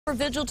For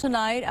vigil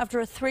tonight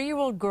after a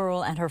 3-year-old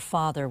girl and her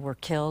father were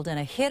killed in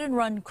a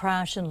hit-and-run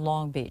crash in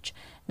Long Beach.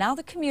 Now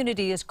the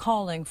community is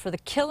calling for the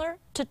killer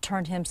to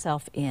turn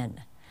himself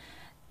in.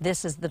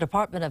 This is the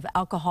Department of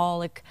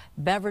Alcoholic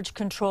Beverage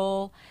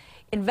Control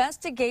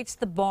investigates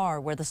the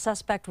bar where the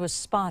suspect was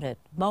spotted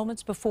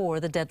moments before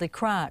the deadly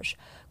crash.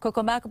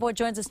 Coco McAvoy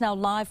joins us now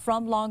live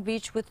from Long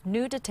Beach with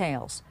new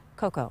details.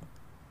 Coco.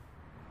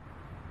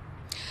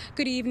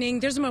 Good evening.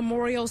 There's a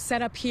memorial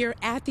set up here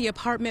at the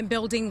apartment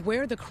building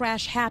where the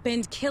crash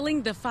happened,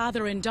 killing the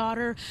father and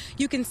daughter.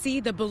 You can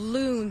see the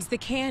balloons, the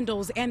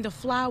candles, and the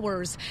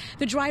flowers.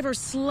 The driver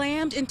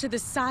slammed into the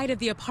side of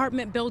the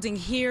apartment building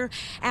here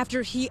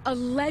after he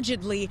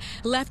allegedly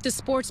left the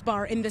sports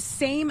bar in the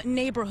same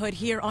neighborhood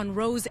here on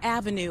Rose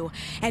Avenue.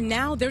 And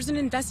now there's an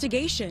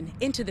investigation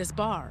into this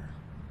bar.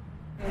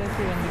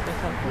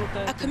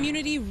 A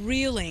community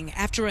reeling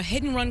after a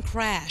hit-and-run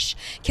crash,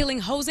 killing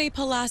Jose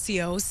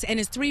Palacios and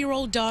his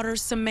 3-year-old daughter,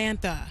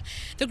 Samantha.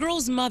 The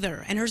girl's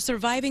mother and her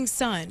surviving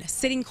son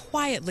sitting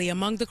quietly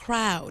among the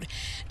crowd,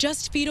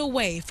 just feet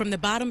away from the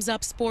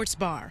bottoms-up sports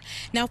bar,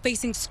 now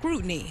facing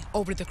scrutiny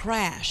over the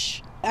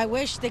crash. I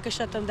wish they could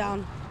shut them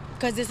down,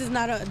 because this is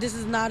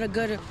not a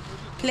good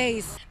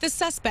place. The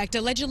suspect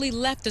allegedly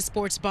left the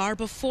sports bar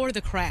before the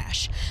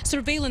crash.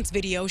 Surveillance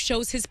video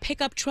shows his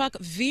pickup truck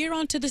veer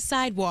onto the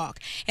sidewalk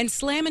and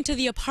slam into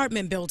the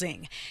apartment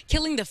building,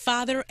 killing the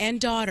father and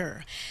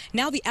daughter.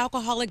 Now the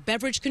Alcoholic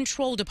Beverage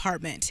Control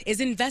Department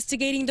is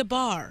investigating the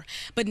bar,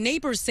 but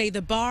neighbors say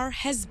the bar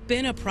has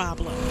been a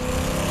problem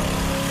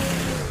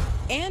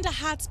and a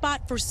hot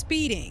spot for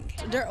speeding.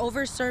 They're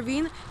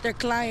over-serving their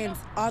clients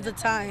all the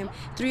time.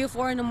 3 or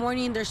 4 in the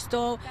morning, they're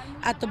still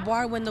at the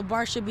bar when the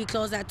bar should be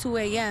closed at 2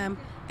 a.m.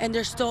 and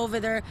they're still over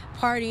there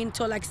partying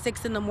till like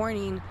 6 in the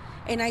morning.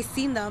 And I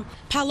seen them.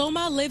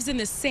 Paloma lives in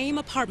the same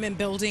apartment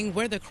building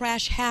where the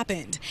crash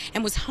happened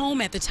and was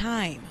home at the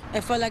time.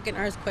 It felt like an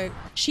earthquake.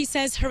 She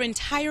says her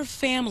entire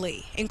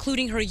family,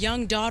 including her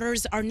young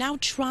daughters, are now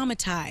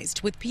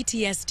traumatized with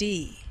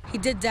PTSD. He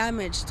did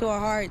damage to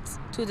our hearts,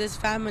 to this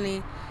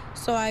family.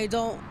 So I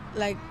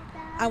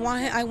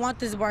want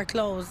this bar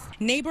closed.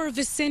 Neighbor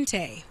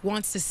Vicente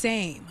wants the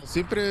same.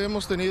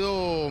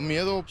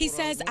 He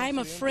says, I'm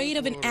afraid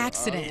of an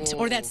accident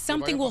or that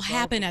something will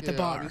happen at the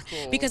bar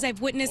because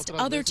I've witnessed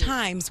other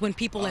times when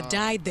people have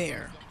died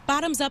there.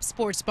 Bottoms Up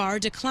Sports Bar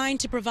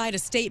declined to provide a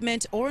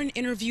statement or an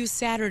interview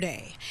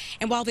Saturday.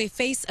 And while they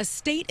face a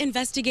state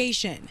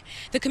investigation,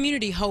 the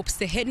community hopes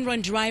the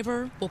hit-and-run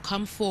driver will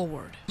come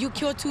forward. You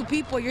killed 2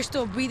 people, you're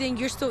still breathing,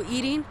 you're still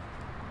eating.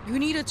 You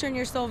need to turn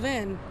yourself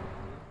in.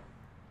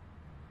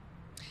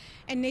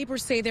 And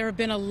neighbors say there have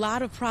been a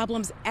lot of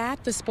problems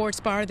at the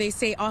sports bar. They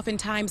say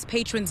oftentimes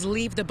patrons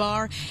leave the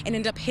bar and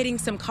end up hitting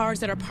some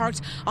cars that are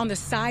parked on the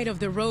side of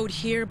the road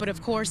here. But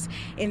of course,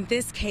 in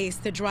this case,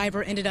 the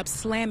driver ended up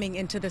slamming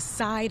into the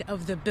side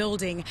of the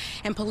building.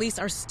 And police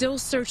are still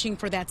searching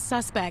for that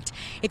suspect.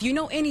 If you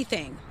know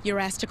anything, you're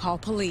asked to call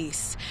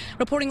police.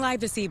 Reporting live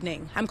this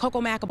evening, I'm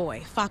Coco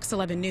McAvoy, Fox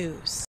 11 News.